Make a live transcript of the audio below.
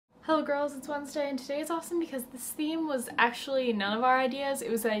Hello girls, it's Wednesday and today is awesome because this theme was actually none of our ideas.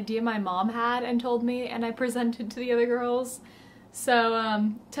 It was an idea my mom had and told me and I presented to the other girls.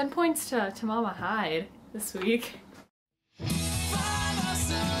 So 10 points to Mama Hyde this week. Five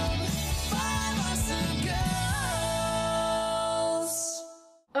awesome girls.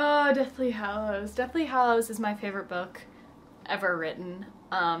 Oh, Deathly Hallows. Deathly Hallows is my favorite book ever written.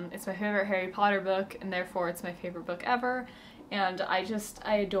 It's my favorite Harry Potter book and therefore it's my favorite book ever. And I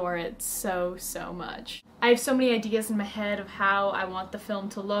adore it so much. I have so many ideas in my head of how I want the film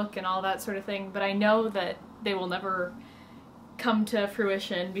to look and all that sort of thing, but I know that they will never come to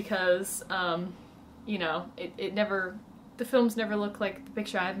fruition because, you know, the films never look like the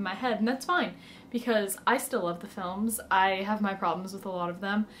picture I have in my head, and that's fine, because I still love the films. I have my problems with a lot of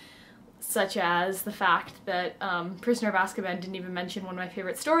them, such as the fact that Prisoner of Azkaban didn't even mention one of my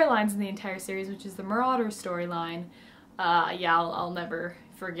favorite storylines in the entire series, which is the Marauder storyline. Yeah, I'll never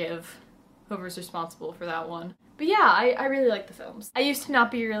forgive whoever's responsible for that one. But yeah, I really like the films. I used to not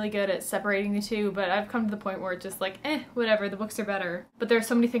be really good at separating the two, but I've come to the point where it's just like, whatever, the books are better. But there are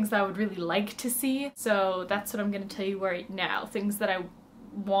so many things that I would really like to see, so that's what I'm gonna tell you right now. Things that I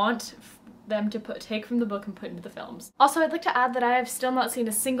want them to take from the book and put into the films. Also, I'd like to add that I have still not seen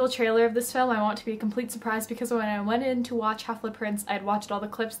a single trailer of this film. I want it to be a complete surprise because when I went in to watch Half-Blood Prince, I had watched all the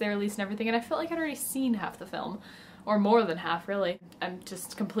clips they released and everything, and I felt like I'd already seen half the film. Or more than half, really. I'm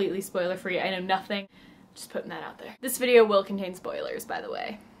just completely spoiler-free. I know nothing. Just putting that out there. This video will contain spoilers, by the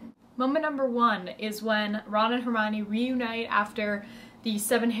way. Moment number 1 is when Ron and Hermione reunite after the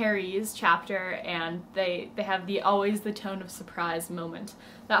Seven Harrys chapter, and they have the always the tone of surprise moment.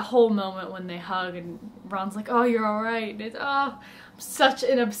 That whole moment when they hug and Ron's like, oh, you're alright. It's, oh, I'm such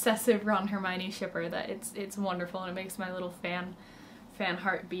an obsessive Ron-Hermione shipper that it's wonderful and it makes my little fan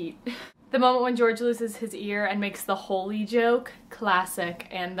heart beat. The moment when George loses his ear and makes the holy joke, classic,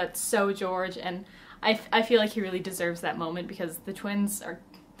 and that's so George, and I feel like he really deserves that moment because the twins are...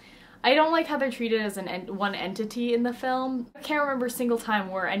 I don't like how they're treated as one entity in the film. I can't remember a single time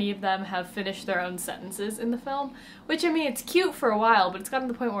where any of them have finished their own sentences in the film, which, I mean, it's cute for a while, but it's gotten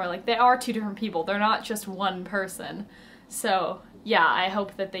to the point where, like, they are two different people. They're not just one person. So, yeah, I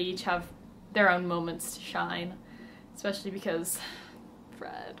hope that they each have their own moments to shine, especially because...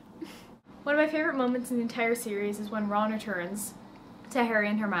 Fred. One of my favorite moments in the entire series is when Ron returns to Harry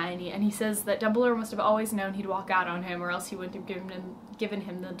and Hermione and he says that Dumbledore must have always known he'd walk out on him or else he wouldn't have given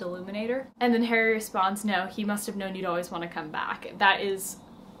him the Deluminator. And then Harry responds, no, he must have known you'd always want to come back. That's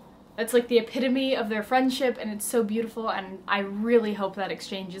like the epitome of their friendship and it's so beautiful and I really hope that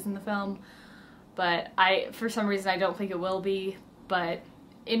exchange is in the film. But for some reason I don't think it will be, but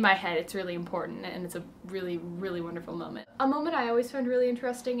in my head it's really important and it's a really wonderful moment. A moment I always found really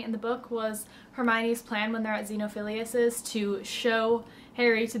interesting in the book was Hermione's plan when they're at Xenophilius's to show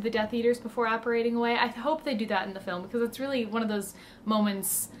Harry to the Death Eaters before apparating away. I hope they do that in the film because it's really one of those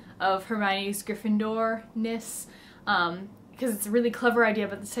moments of Hermione's Gryffindor-ness, because it's a really clever idea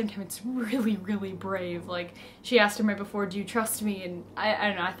but at the same time it's really brave. Like, she asked him right before, do you trust me? And I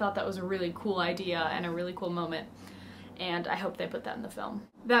don't know, I thought that was a really cool idea and a really cool moment. And I hope they put that in the film.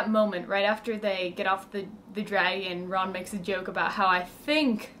 That moment, right after they get off the dragon, Ron makes a joke about how I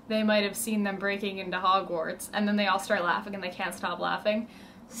think they might have seen them breaking into Hogwarts, and then they all start laughing and they can't stop laughing.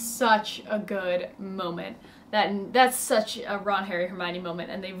 Such a good moment. That's such a Ron, Harry, Hermione moment,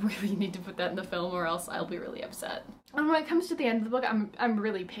 and they really need to put that in the film or else I'll be really upset. And when it comes to the end of the book, I'm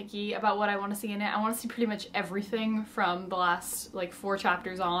really picky about what I want to see in it. I want to see pretty much everything from the last, like, 4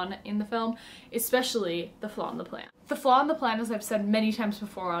 chapters on in the film, especially the flaw in the plan. The flaw in the plan, as I've said many times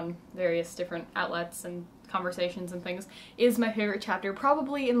before on various different outlets and conversations and things, is my favorite chapter,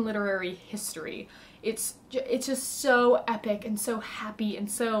 probably in literary history. It's just so epic and so happy and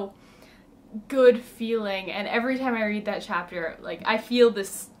so good feeling, and every time I read that chapter, like, I feel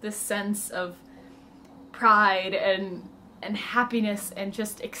this sense of pride and happiness and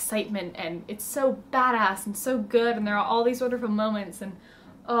just excitement, and it's so badass and so good, and there are all these wonderful moments, and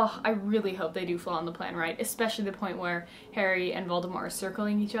oh, I really hope they do flaw in the plan right, especially the point where Harry and Voldemort are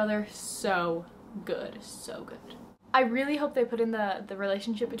circling each other. So good, so good. I really hope they put in the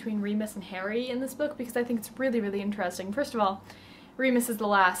relationship between Remus and Harry in this book because I think it's really interesting. First of all, Remus is the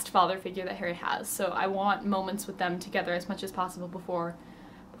last father figure that Harry has, so I want moments with them together as much as possible before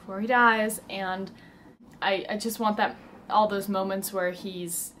he dies, and I just want all those moments where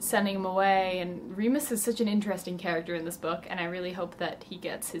he's sending him away, and Remus is such an interesting character in this book, and I really hope that he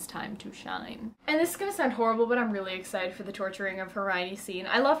gets his time to shine. And this is gonna sound horrible, but I'm really excited for the torturing of Hermione scene.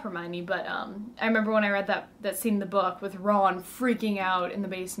 I love Hermione, but I remember when I read that scene in the book with Ron freaking out in the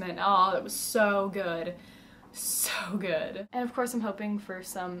basement. Oh, that was so good. So good. And of course I'm hoping for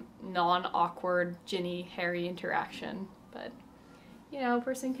some non-awkward Ginny-Harry interaction, but you know, a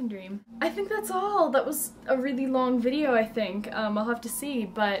person can dream. I think that's all. That was a really long video, I think. I'll have to see,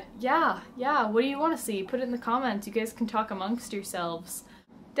 but yeah, what do you want to see? Put it in the comments. You guys can talk amongst yourselves.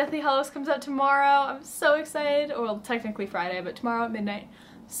 Deathly Hallows comes out tomorrow. I'm so excited. Or, well, technically Friday, but tomorrow at midnight.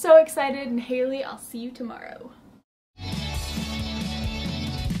 So excited, and Haley, I'll see you tomorrow.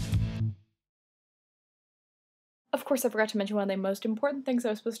 Of course, I forgot to mention one of the most important things I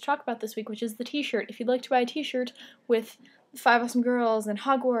was supposed to talk about this week, which is the t-shirt. If you'd like to buy a t-shirt with Five Awesome Girls and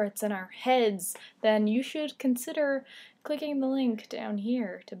Hogwarts and our heads, then you should consider clicking the link down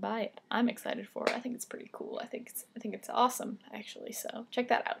here to buy it. I'm excited for it. I think it's pretty cool. I think it's awesome, actually, so check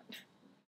that out.